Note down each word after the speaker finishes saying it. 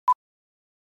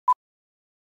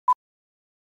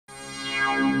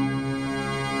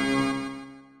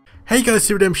Hey guys,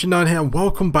 Redemption9 here and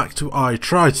welcome back to I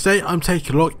Try. Today I'm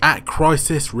taking a look at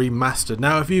Crysis Remastered.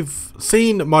 Now if you've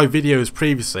seen my videos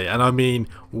previously, and I mean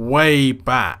way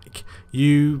back,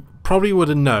 you probably would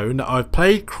have known that I've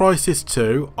played Crysis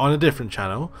 2 on a different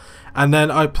channel, and then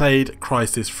I played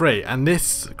Crysis 3, and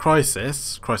this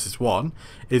Crysis 1,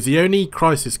 is the only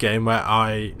Crysis game where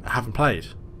I haven't played.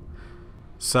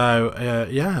 So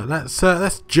yeah,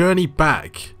 let's journey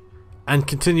back and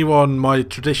continue on my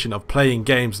tradition of playing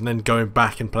games and then going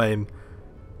back and playing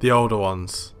the older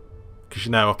ones, because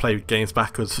you know I play games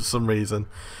backwards for some reason.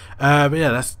 But yeah,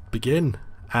 let's begin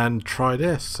and try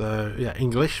this. So yeah,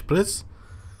 English please.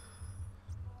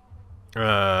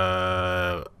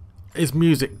 Is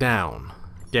music down?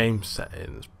 Game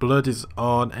settings. Blood is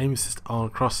on. Aim assist on.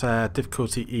 Crosshair.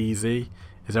 Difficulty easy.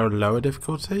 Is there a lower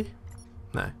difficulty?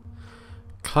 No.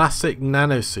 Classic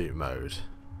nanosuit mode.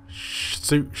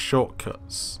 Suit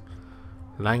shortcuts.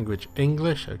 Language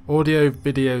English. Audio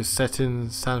video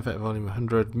settings. Sound effect volume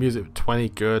 100. Music 20.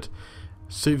 Good.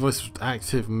 Suit voice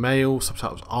active. Male.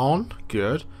 Subtitles on.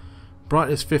 Good.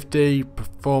 Brightness 50.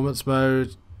 Performance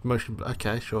mode. Motion.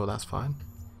 Okay, sure, that's fine.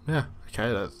 Yeah.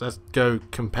 Okay, let's go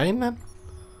campaign then.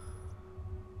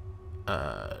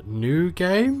 New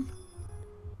game.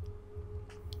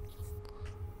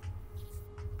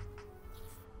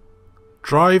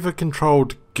 Driver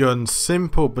controlled gun,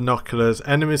 simple binoculars,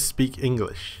 enemies speak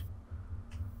English.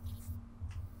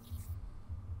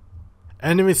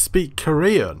 Enemies speak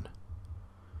Korean.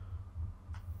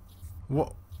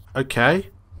 What? Okay.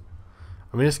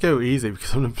 I mean, let's go easy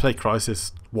because I'm going to play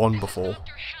Crysis 1 before.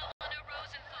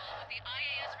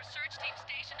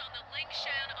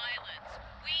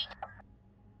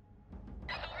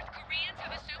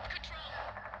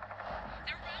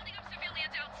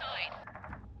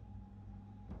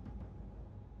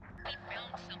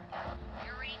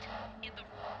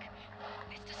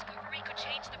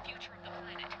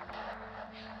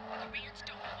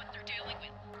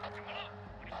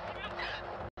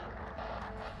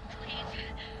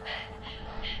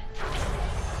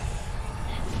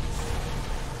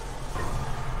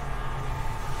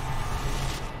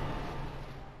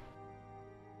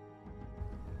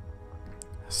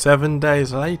 Seven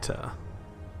days later.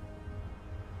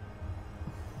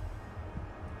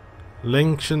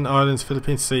 Lingshan Islands,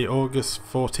 Philippines Sea, August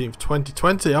 14th,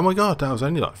 2020. Oh my god, that was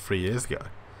only like 3 years ago.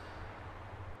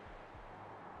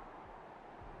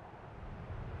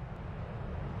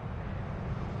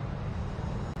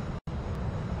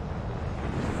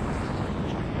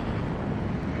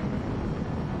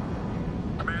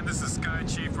 Command, this is Sky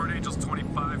Chief, Red Angels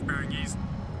 25, bearing east.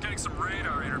 Getting some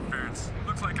radar interference.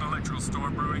 Looks like an electrical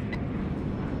storm brewing.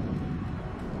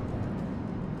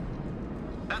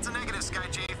 That's a negative, Sky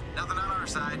Chief. Nothing on our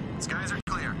side. Skies are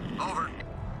clear. Over.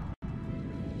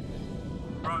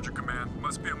 Roger, Command.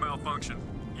 Must be a malfunction.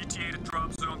 ETA to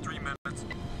drop zone 3 minutes.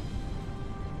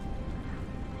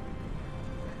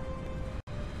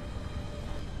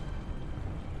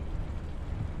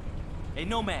 Hey,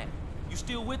 Nomad. You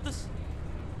still with us?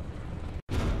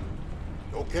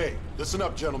 Okay, listen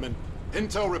up, gentlemen.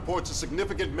 Intel reports a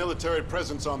significant military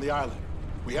presence on the island.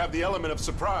 We have the element of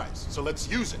surprise, so let's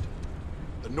use it.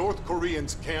 The North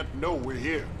Koreans can't know we're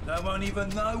here. They won't even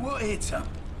know what hit them.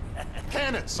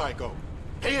 Can it, Psycho?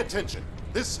 Pay attention.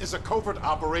 This is a covert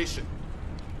operation.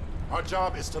 Our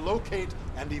job is to locate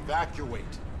and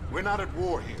evacuate. We're not at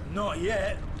war here. Not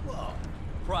yet. What?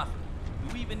 Prophet,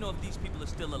 do we even know if these people are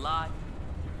still alive?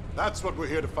 That's what we're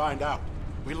here to find out.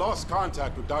 We lost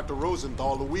contact with Dr.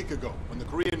 Rosenthal a week ago when the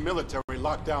Korean military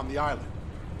locked down the island.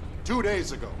 2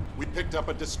 days ago, we picked up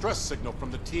a distress signal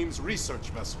from the team's research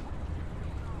vessel.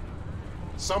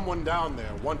 Someone down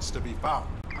there wants to be found.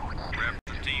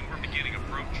 Raptor team, we're beginning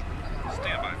approach.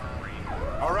 Stand by for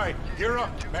green. All right, gear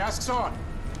up, masks on.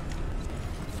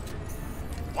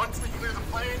 Once we clear the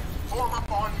plane, form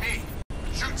up on me.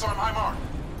 Shoots on my mark.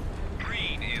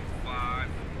 Green in 5,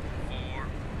 4,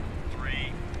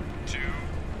 3, 2,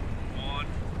 1.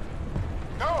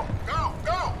 Go, go,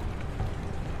 go!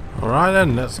 Alright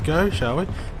then, let's go, shall we?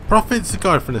 Prophet's the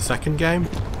guy from the second game,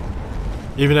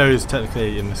 even though he's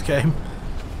technically in this game.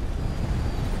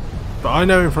 But I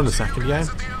know him from the second game.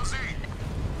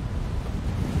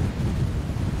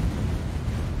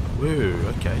 Woo,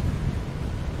 okay.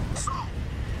 So,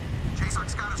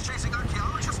 Jason's got us chasing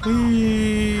archaeologists now.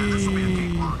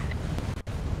 Whee!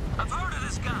 I've heard of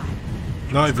this guy.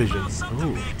 Night vision. Something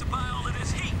Ooh. big to buy all of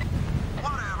this heat.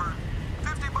 Whatever.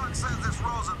 $50 says this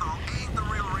Rosenthal ain't the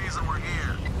real reason we're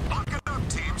here. Lock it up,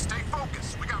 team. Stay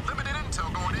focused. We got limited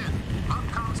intel going in.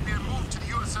 Upcom's being moved to the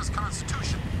USS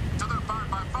Constitution. To the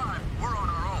 5x5, we're on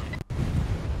our own.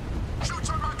 Shoots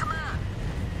on my command.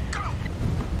 Go!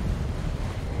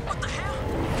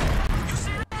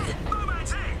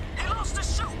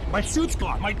 My suit's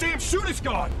gone! My damn suit is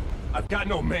gone! I've got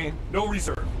no main, no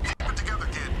reserve. Keep it together,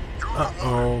 kid. You're Uh-oh.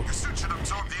 overwater. Your suit should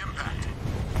absorb the impact.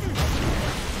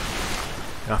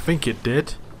 I think it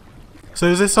did. So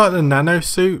is this like the nano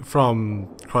suit from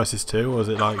Crysis 2, or is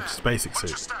it like just basic What's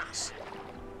your suit? status?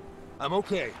 I'm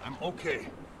okay,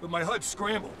 but my HUD's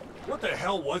scrambled. What the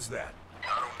hell was that?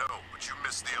 I don't know, but you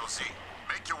missed the LZ.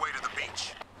 Make your way to the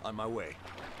beach. On my way.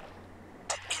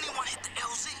 Did anyone hit the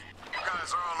LZ? You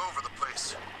guys are all over the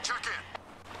place. Check in.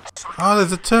 Oh,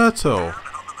 there's a turtle. Down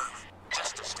and on the move.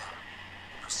 Just a step.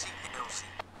 Proceed to LZ.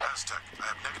 Aztec, I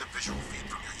have negative visual feed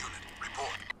from your unit.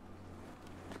 Report.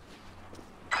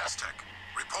 Aztec,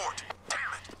 report. Damn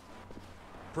it.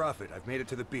 Prophet, I've made it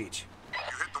to the beach.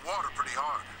 You hit the water pretty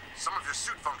hard. Some of your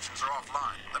suit functions are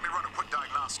offline. Let me run a quick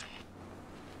diagnostic.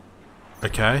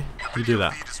 Okay, you do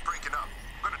that. Feed is breaking up.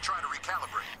 I'm gonna try to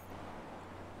recalibrate.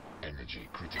 Energy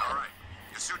critical. All right,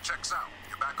 your suit checks out.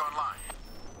 You're back online.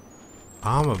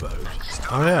 Armor mode. Still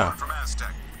Oh yeah. from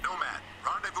Aztec. Nomad,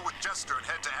 rendezvous with Jester and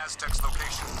head to Aztec's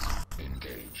location.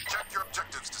 Engaged. Check your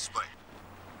objectives display.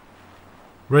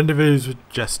 Rendezvous with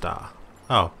Jester.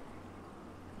 Oh.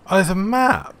 Oh, there's a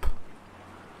map.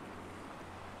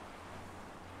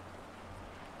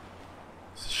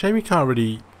 It's a shame you can't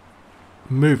really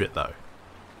move it though.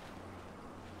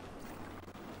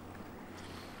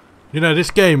 You know,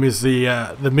 this game is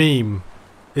the meme.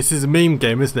 This is a meme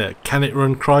game, isn't it? Can it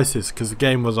run Crysis? Because the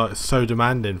game was like so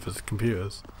demanding for the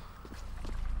computers.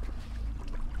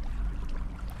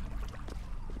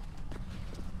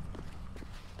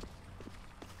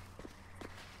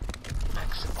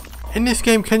 In this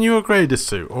game, can you upgrade a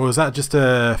suit, or is that just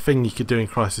a thing you could do in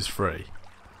Crysis 3?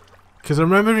 Because I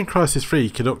remember in Crysis 3 you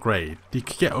could upgrade. You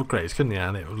could get upgrades, couldn't you?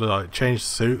 And it would like change the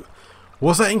suit.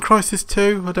 Was that in Crysis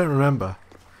 2? I don't remember.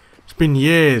 It's been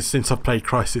years since I've played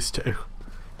Crysis 2.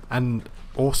 And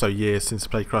also years since I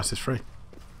played Crysis 3.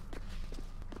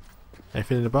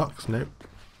 Anything in the box? Nope.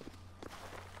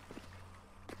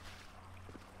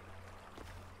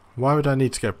 Why would I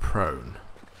need to go prone?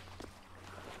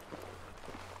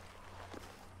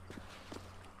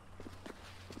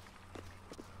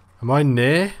 Am I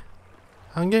near?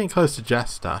 I'm getting close to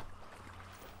Jester.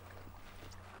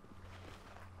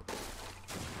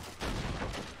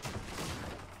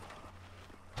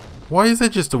 Why is there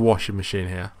just a washing machine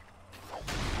here?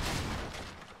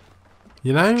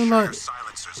 You know, like,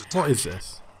 what is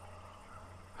this?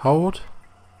 Hold?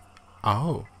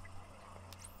 Oh.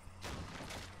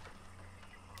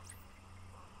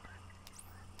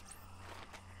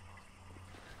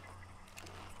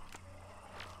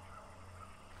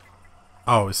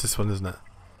 Oh, it's this one, isn't it?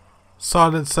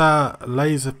 Silencer,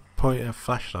 laser pointer,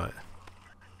 flashlight.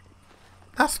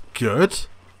 That's good.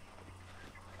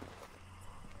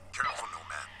 Careful,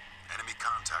 Nomad. Enemy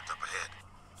contact up ahead.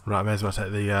 Right, may as well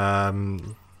take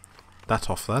the that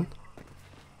off then.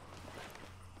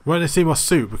 Won't they see my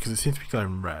suit because it seems to be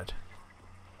glowing red?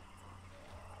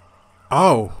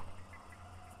 Oh.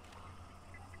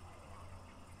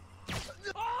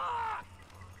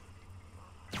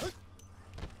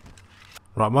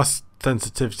 Right, my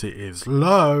sensitivity is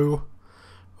low.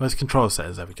 Where's control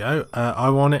settings? There we go. I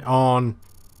want it on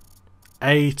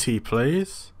 80,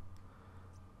 please.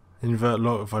 Invert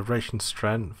lock, vibration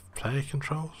strength, player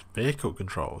controls, vehicle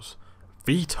controls,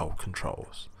 VTOL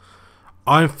controls.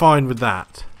 I'm fine with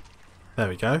that. There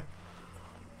we go.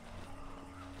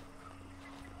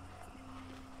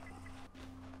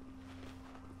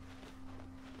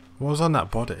 What was on that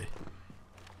body?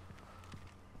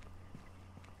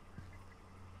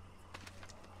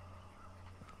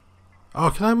 Oh,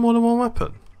 can I have more than one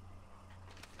weapon?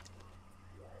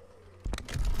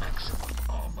 Maximum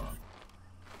armor.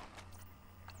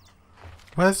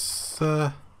 Where's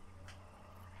my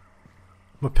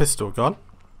pistol gone?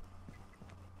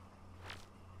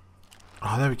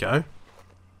 Oh, there we go.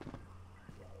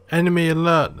 Enemy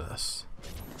alertness.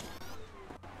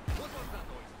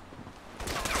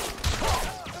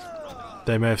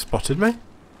 They may have spotted me.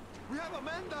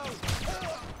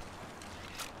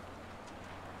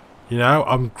 You know,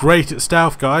 I'm great at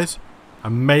stealth, guys.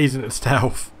 Amazing at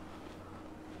stealth.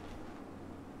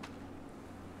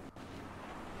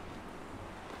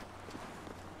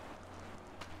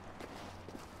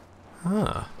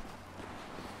 Ah.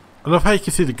 I love how you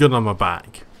can see the gun on my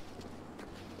back.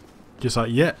 Just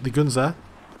like, yeah, the gun's there.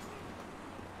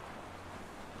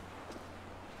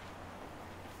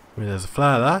 I mean, there's a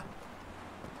flare there.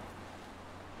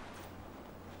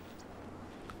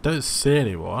 Don't see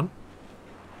anyone.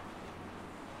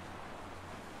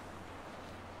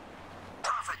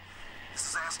 Prophet, this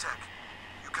is Aztec.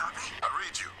 You copy? I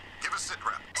read you. Give a sit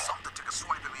rep. Something took a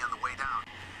swipe at me on the way down.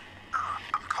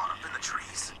 I'm caught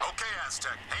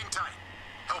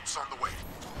Help's on the way.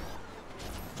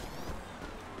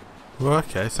 Well,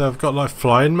 okay, so I've got like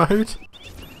flying mode.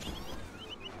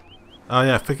 Oh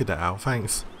yeah, I figured that out.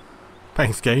 Thanks.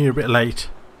 Thanks, game. You're a bit late.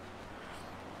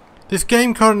 This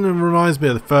game kind of reminds me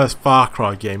of the first Far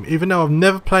Cry game, even though I've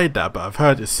never played that, but I've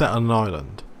heard it's set on an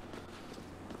island.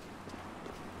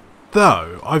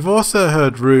 Though, I've also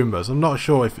heard rumours, I'm not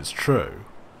sure if it's true,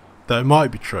 though it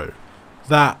might be true,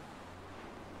 that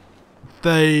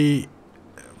they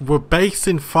were based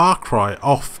in Far Cry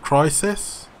off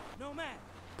Crysis.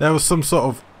 There was some sort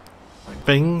of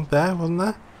thing there, wasn't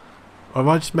there? Or am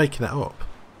I just making that up?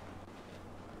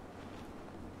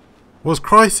 Was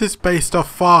Crysis based off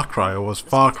Far Cry, or was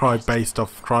Far Cry based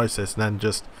off Crysis and then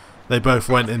just they both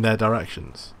went in their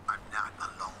directions? I'm not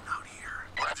alone out here.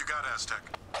 What have you got, Aztec?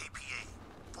 KPA.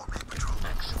 Four-man patrol.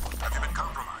 Have you been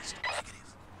compromised?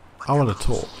 Negative. But I want a you're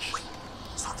close. torch. Wait,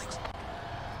 something's...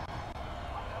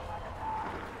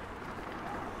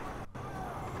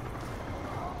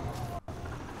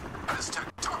 Aztec,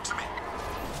 talk to me.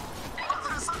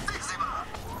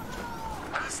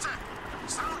 Aztec,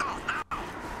 sound off now.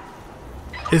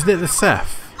 Isn't it the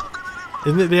Seth?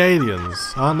 Isn't it the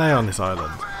aliens? Aren't they on this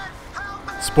island?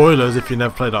 Spoilers if you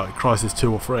never played like Crysis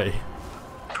 2 or 3. No, man,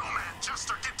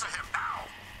 Chester, get to him now.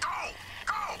 Go!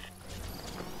 Go!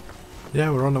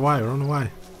 Yeah, we're on the way, we're on the way.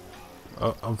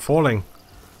 Oh, I'm falling.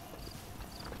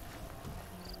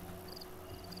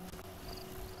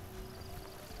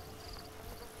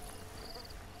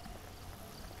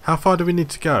 How far do we need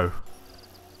to go?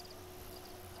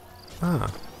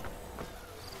 Ah.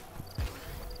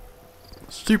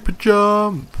 Stupid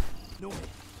jump! No man.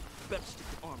 Better stick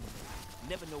the armor.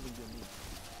 Never know when you'll need it.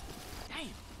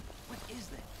 Damn! What is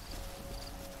that?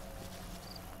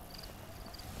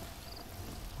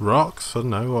 Rocks? I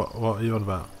don't know, what are you on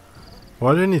about?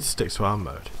 Why do we need to stick to arm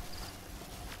mode?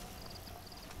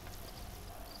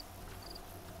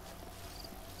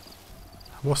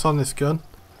 What's on this gun?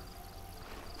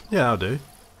 Yeah, I'll do.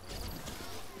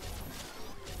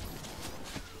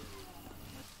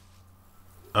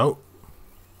 Oh.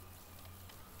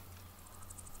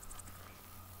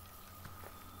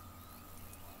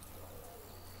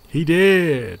 He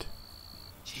did.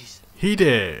 Jesus. He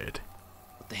did.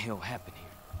 What the hell happened here?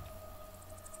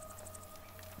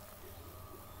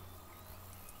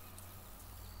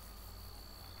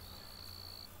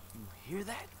 You hear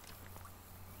that?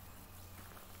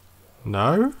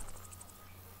 No?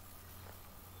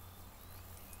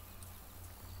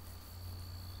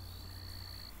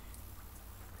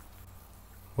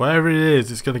 Wherever it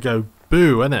is, it's going to go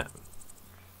boo, isn't it?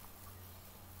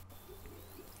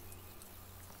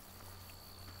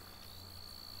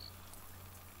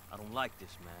 I don't like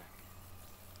this, man.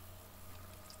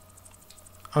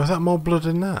 Oh, is that more blood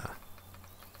in there?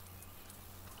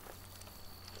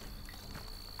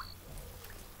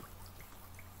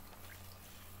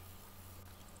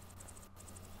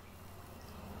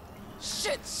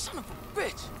 Shit, son of a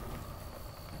bitch!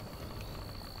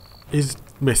 He's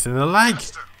missing a leg.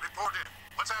 Chester, report in.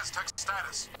 What's Aztec's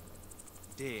status?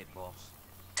 Dead, boss.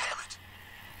 Damn it.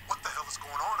 What the hell is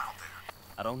going on out there?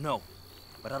 I don't know,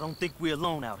 but I don't think we're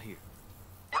alone out here.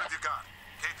 What have you got?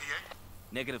 KPA?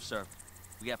 Negative, sir.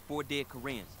 We got 4 dead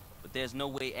Koreans, but there's no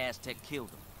way Aztec killed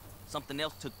them. Something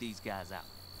else took these guys out.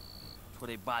 Tore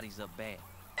their bodies up bad.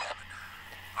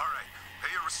 All right.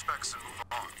 Pay your respects and move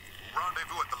on.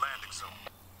 Rendezvous at the landing zone.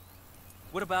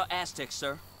 What about Aztec,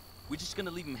 sir? We just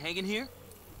gonna leave him hanging here?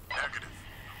 Negative.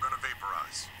 I'm gonna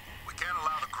vaporize. We can't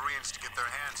allow the Koreans to get their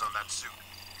hands on that suit.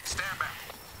 Stand back.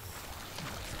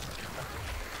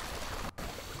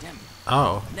 Damn it.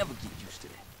 Oh, Never get used to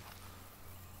that.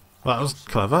 well, that was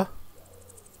clever.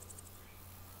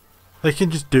 They can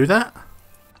just do that?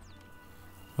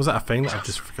 Was that a thing that I've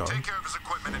just forgotten? Take care of his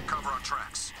equipment and cover our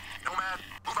tracks. Nomad,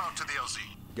 move out to the LZ.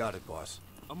 Got it, boss.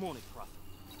 I'm on it, Prophet.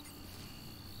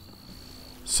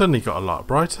 Suddenly got a lot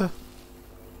brighter.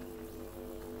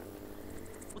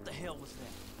 What the hell was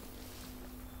that?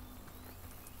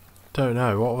 Don't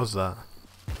know, what was that?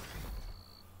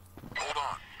 Hold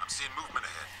on. I'm seeing movement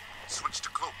ahead. Switch to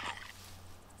cloak mode.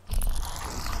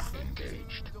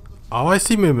 Engaged. Oh, I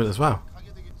see movement as well.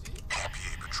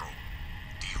 KPA patrol.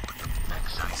 Deal with them.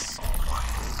 Nice.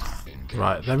 Quiet. Engaged.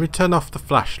 Right, let me turn off the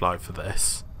flashlight for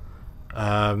this.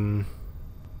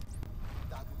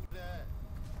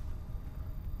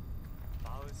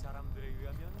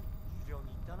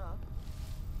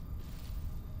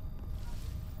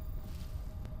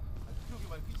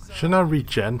 Shouldn't I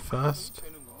regen first?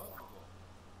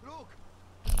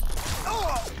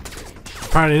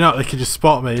 Apparently not, they could just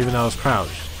spot me even though I was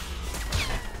crouched.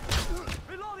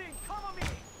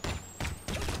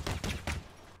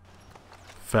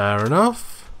 Fair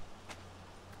enough.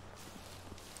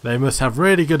 They must have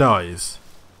really good eyes.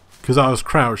 Because I was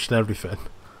crouched and everything.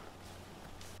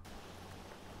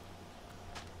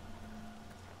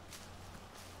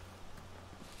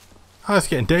 Oh, it's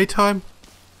getting daytime.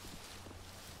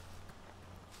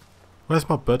 Where's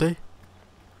my buddy?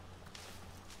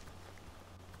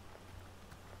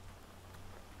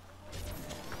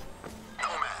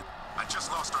 Nomad, I just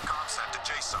lost our comsat to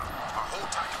JSON. Our whole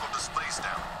tactical display's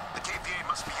down. The KPA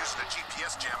must be using a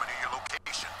GPS jammer near your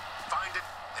location. Find it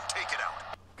and take it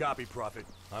out. Copy, Prophet.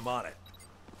 I'm on it.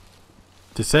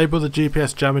 Disable the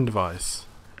GPS jamming device.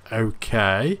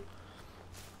 Okay.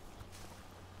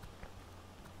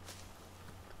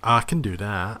 I can do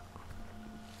that.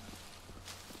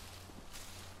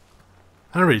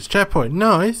 And I reached checkpoint.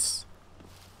 Nice.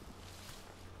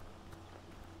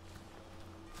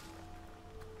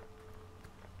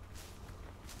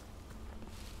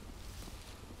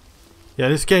 Yeah,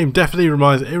 this game definitely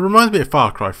reminds me of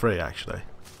Far Cry 3 actually.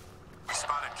 We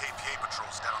spotted KPA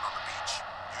patrols down on the beach.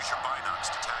 Use your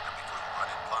binocs to tag them before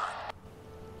you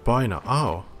run in blind. Bino.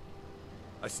 Oh.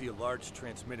 I see a large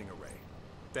transmitting array.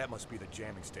 That must be the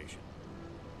jamming station.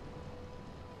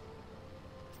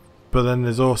 But then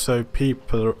there's also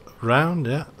people around.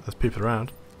 Yeah, there's people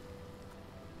around.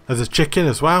 There's a chicken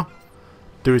as well.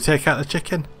 Do we take out the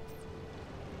chicken?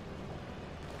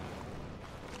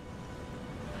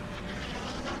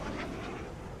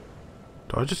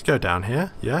 Do I just go down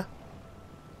here? Yeah.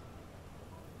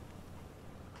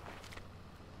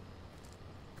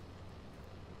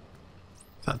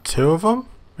 Is that two of them?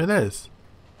 It is.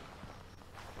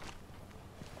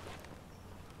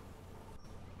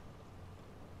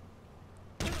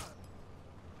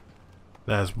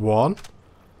 There's one.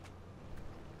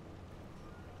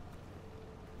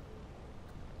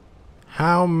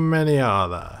 How many are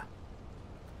there?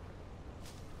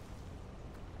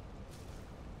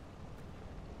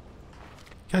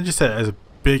 Can I just say there's a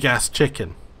big ass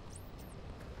chicken?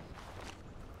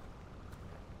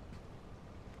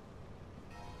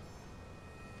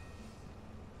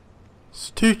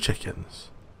 It's two chickens.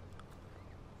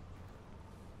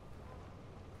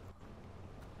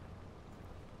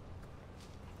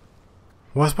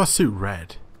 Why is my suit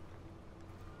red?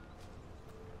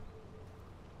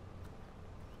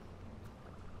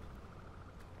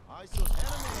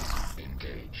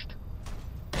 Engaged.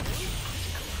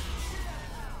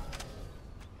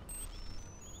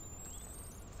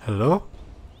 Hello?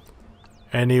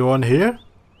 Anyone here?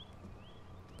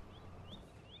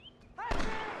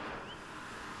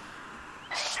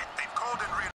 Shit, they've called in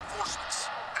reinforcements.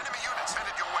 Enemy units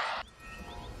headed your way.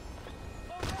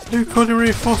 Who called in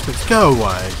reinforcements? Go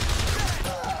away.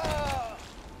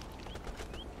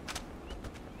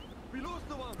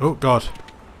 Oh god.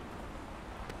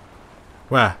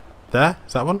 Where? There?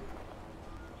 Is that one?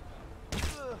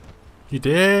 You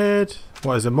did.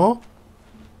 What, is there more?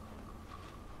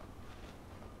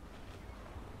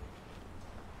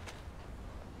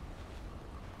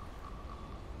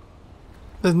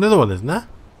 There's another one, isn't there?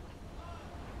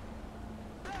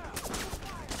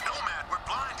 Nomad, we're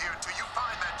blind here until you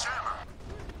find that jammer.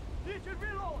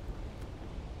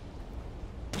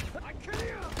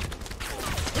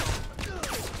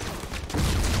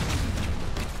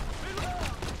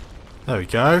 There we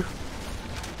go.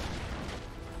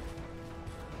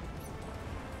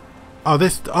 Oh,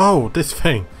 this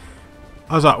thing.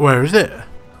 I was like, where is it?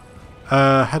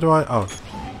 How do I? Oh,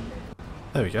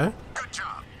 there we go. Good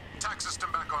job. Tac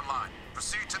system back online.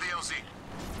 Proceed to the LZ.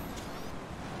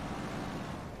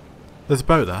 There's a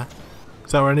boat there.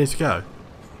 Is that where I need to go?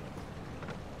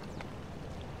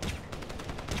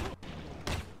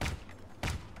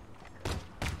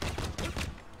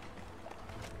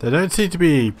 They don't seem to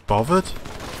be bothered.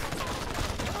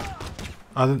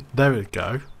 There we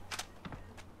go.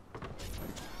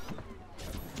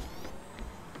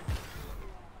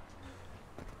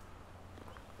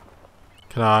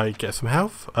 Can I get some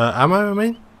health? Ammo, I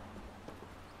mean?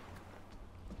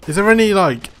 Is there any,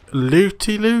 like,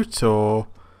 looty loot or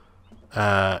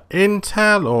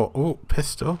intel or... Oh,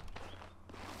 pistol.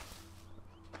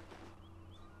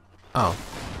 Oh.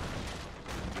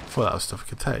 I thought that was stuff I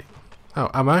could take. Oh,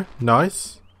 ammo.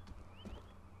 Nice.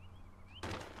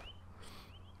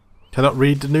 Cannot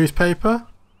read the newspaper?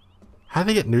 How do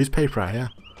they get newspaper out here?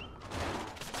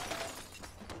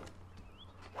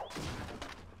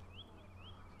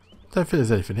 Don't think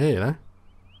there's anything here, you know.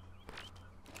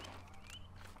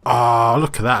 Oh,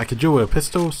 look at that. I can dual wield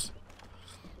pistols.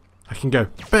 I can go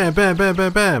bam, bam, bam,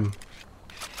 bam, bam.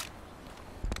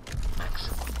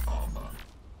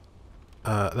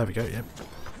 There we go, yep.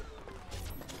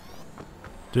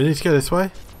 Do we need to go this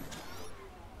way?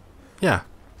 Yeah.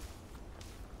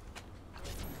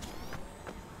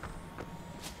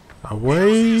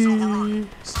 Away. Moving to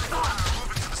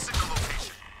the signal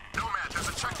location. Nomad, there's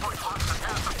a checkpoint blocking the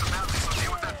path up the valley, so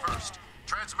deal with that first.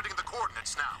 Transmitting the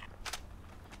coordinates now.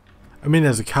 I mean,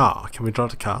 there's a car. Can we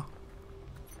drive the car?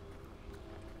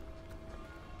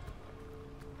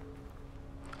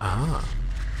 Ah.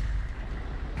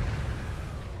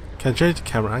 Can I change the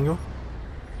camera angle?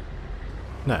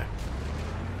 No.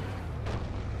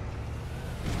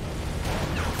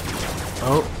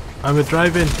 Oh, I'm a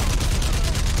driving.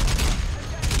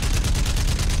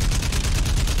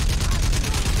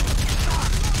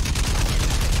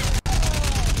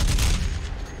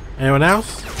 Anyone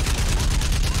else?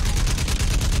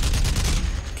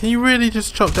 Can you really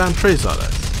just chop down trees like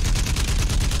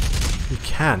this? You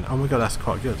can. Oh my god, that's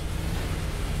quite good.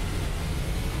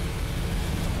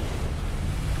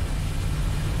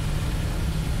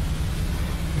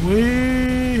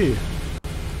 Whee!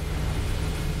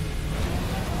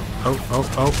 Oh.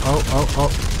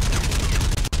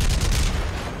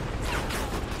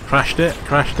 Crashed it.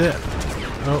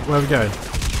 Oh, where are we going?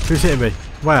 Who's hitting me?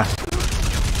 Where?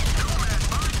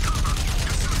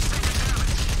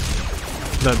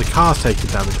 No, the car's taking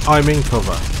damage. I'm in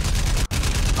cover.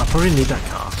 I probably need that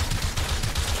car.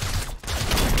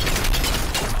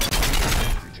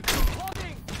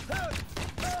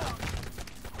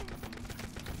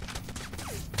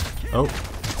 Oh.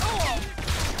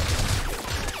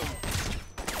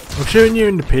 I'm shooting you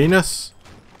in the penis.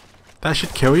 That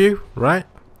should kill you, right?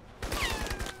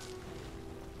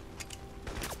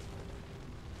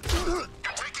 You're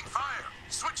taking fire.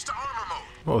 Switch to armor mode.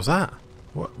 What was that?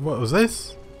 What was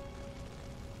this?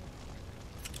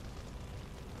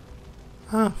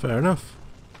 Ah, fair enough.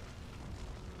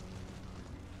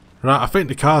 Right, I think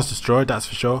the car's destroyed, that's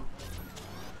for sure.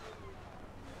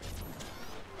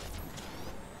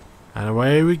 And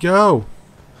away we go.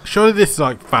 Surely this is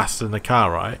like faster than the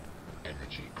car, right?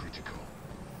 Energy critical.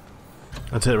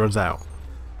 Until it runs out.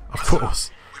 Of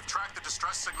course. We've tracked the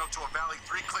distress signal to a valley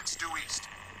 3 clicks due east.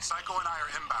 Psycho and I are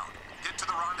inbound. Get to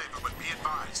the rendezvous, but be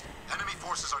advised. Enemy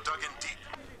forces are dug in deep.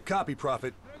 Copy,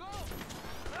 Prophet.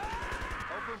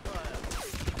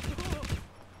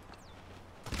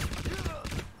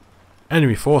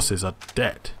 Enemy forces are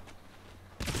dead.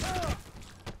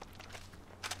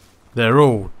 They're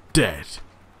all dead.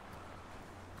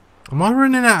 Am I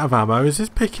running out of ammo? Is this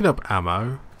picking up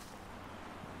ammo?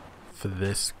 For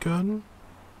this gun?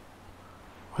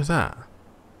 What is that?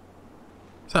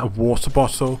 Is that a water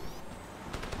bottle?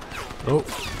 Oh.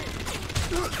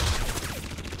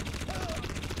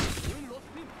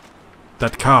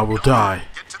 That car will die.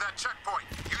 Get to that checkpoint.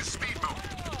 Use speed mode.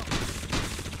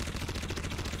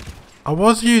 I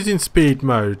was using speed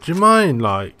mode. Do you mind,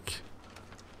 like,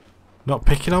 not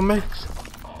picking on me?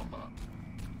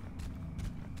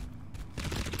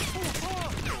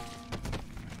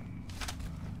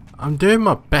 I'm doing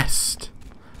my best.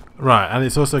 Right, and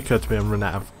it's also occurred to me I'm running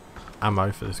out of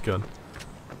ammo for this gun.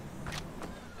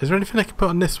 Is there anything I can put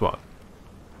on this one?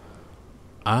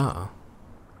 Ah.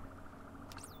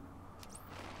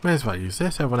 May as well use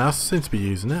this. Everyone else seems to be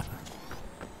using it.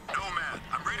 Nomad,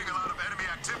 I'm reading a lot of enemy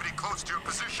activity close to your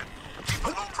position. Keep a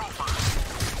low profile.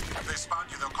 If they spot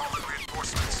you, they'll call in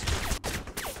reinforcements.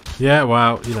 Yeah,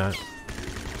 well, you know.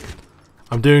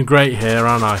 I'm doing great here,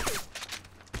 aren't I?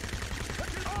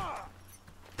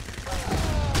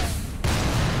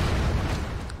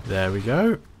 There we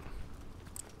go.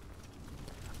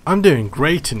 I'm doing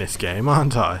great in this game,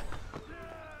 aren't I?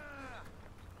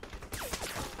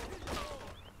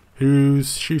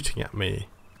 Who's shooting at me?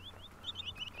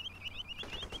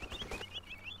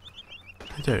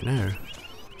 I don't know.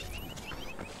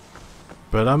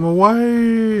 But I'm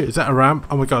away. Is that a ramp?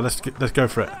 Oh my god, let's go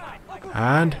for it.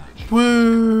 And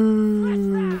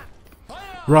woo!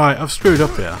 Right, I've screwed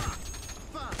up here.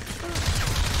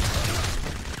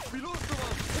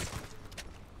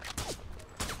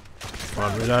 Come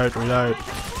on, reload.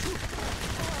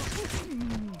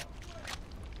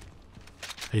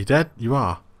 Are you dead? You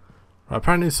are. Right,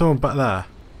 apparently there's someone back there.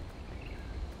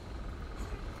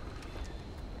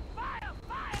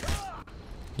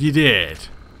 You did.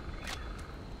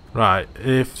 Right,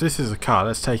 if this is a car,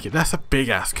 let's take it. That's a big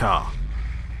ass car.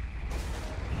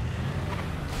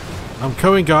 I'm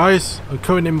coming, guys. I'm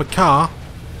coming in my car.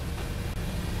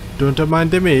 Don't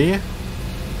mind me.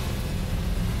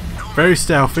 Very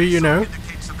stealthy, you know.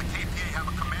 Indicates that the KPA have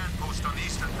a command post on the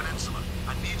Eastern Peninsula.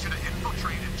 I need you to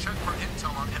infiltrate and check for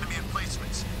intel on enemy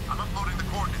emplacements. I'm uploading the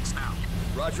coordinates now.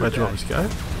 Roger. Where do you want me to go?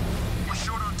 We're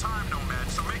short on time, Nomad,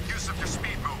 so make use of your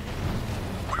speed move.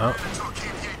 We ran into a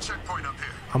KPA checkpoint up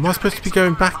here. Am I supposed to be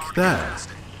going back there?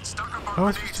 Stuck up How am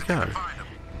I supposed to go?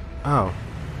 Oh.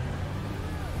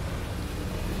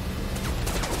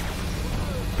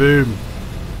 Boom.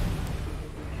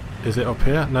 Is it up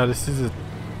here? No, this is a...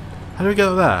 How do we get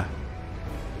up there?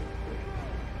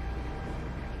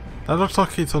 That looks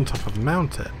like it's on top of a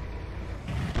mountain.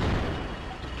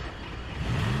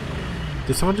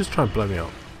 Did someone just try and blow me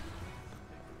up?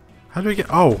 How do we get...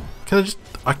 Oh! Can I just...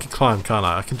 I can climb, can't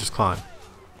I? I can just climb.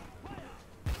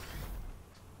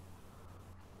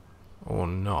 Or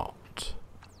not.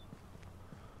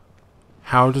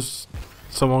 How does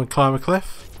someone climb a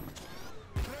cliff?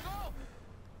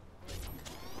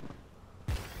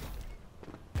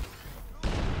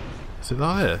 Is it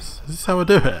like this? Is this how I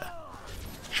do it?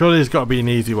 Surely there's got to be an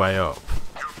easy way up.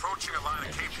 You're approaching a line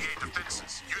of KPA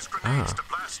defenses. Use grenades to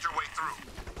blast your way through.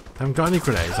 I haven't got any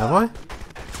grenades, have I?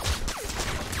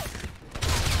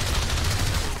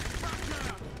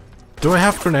 Do I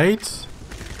have grenades?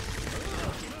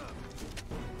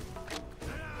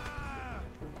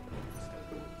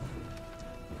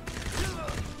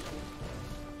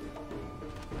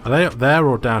 Are they up there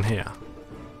or down here?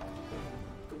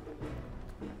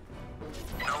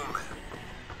 No, man.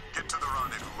 Get to the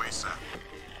rendezvous ASAP.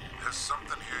 There's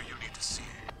something here you need to see.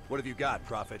 What have you got,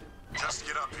 Prophet? Just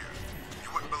get up here. You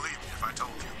wouldn't believe me if I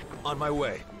told you. On my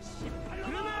way.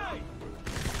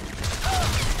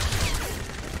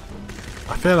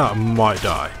 I feel like I might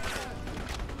die.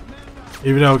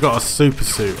 Even though I've got a super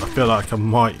suit, I feel like I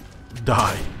might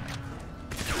die.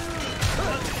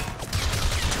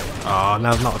 Oh,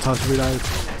 now's not the time to reload.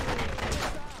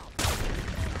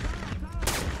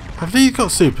 Have these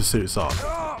got super suits on?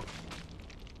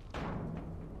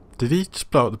 Did he just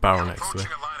blow up the barrel next to me?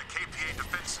 Approaching a line of KPA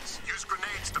defenses. Use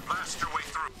grenades to blast your way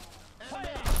through.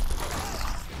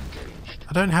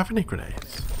 I don't have any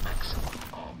grenades. Maximum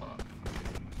armor.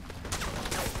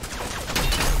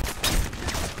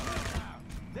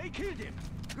 They killed him.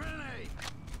 Grenade.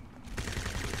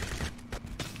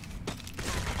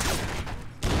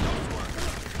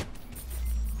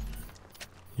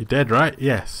 You're dead, right?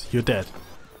 Yes, you're dead.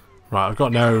 Right, I've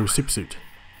got no super suit.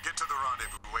 Get to the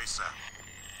rendezvous ASAP.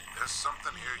 There's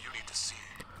something here you need to see.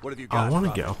 What have you got? I want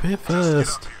to Prophet? get up here Just get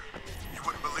first. up here. You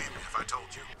wouldn't believe me if I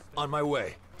told you. On my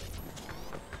way.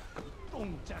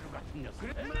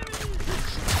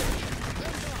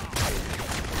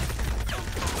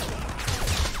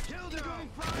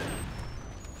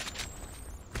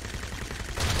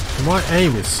 My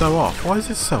aim is so off. Why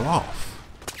is it so off?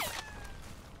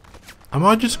 Am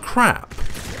I just crap?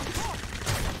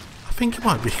 I think it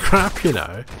might be crap, you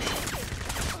know.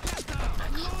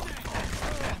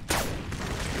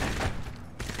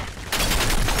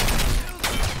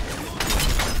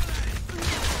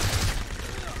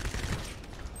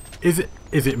 Is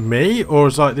it me, or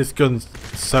is like this gun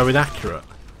so inaccurate?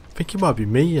 I think it might be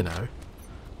me, you know.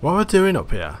 What am I doing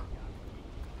up here?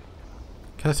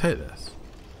 Can I take this?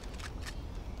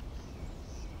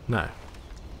 No.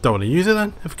 Don't want to use it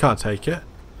then, if I can't take it.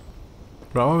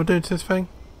 Right, what am I doing to this thing?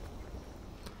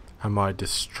 Am I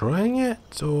destroying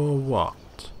it, or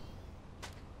what?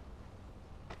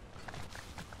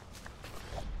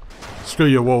 Screw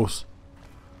your walls.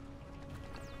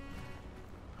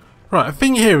 Right, I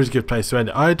think here is a good place to end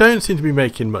it. I don't seem to be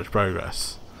making much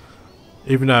progress.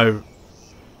 Even though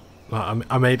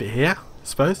I made it here, I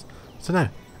suppose. I don't know.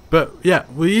 But yeah,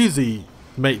 we usually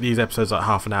make these episodes like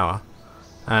half an hour.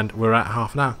 And we're at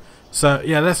half an hour. So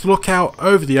yeah, let's look out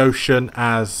over the ocean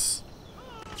as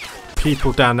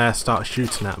people down there start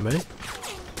shooting at me. Do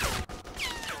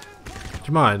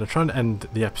you mind? I'm trying to end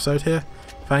the episode here.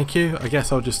 Thank you. I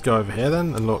guess I'll just go over here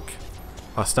then and look.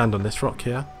 I'll stand on this rock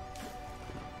here.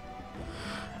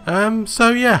 So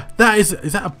yeah, is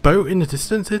that a boat in the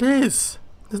distance? It is.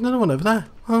 There's another one over there.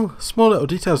 Oh, small little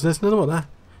details. There's another one there.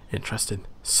 Interesting.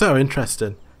 So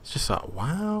interesting. It's just like,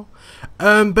 wow.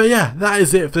 But yeah, that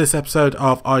is it for this episode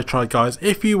of I Tried, guys.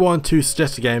 If you want to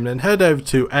suggest a game, then head over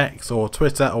to X or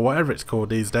Twitter or whatever it's called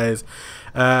these days.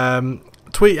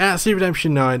 Tweet at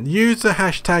CRedemption9. Use the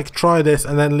hashtag #TryThis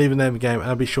and then leave the name of the game, and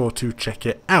I'll be sure to check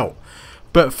it out.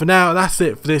 But for now, that's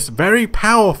it for this very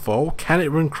powerful Can It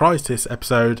Run Crysis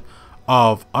episode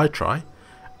of I Try.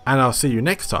 And I'll see you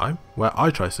next time where I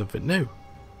try something new.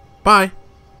 Bye.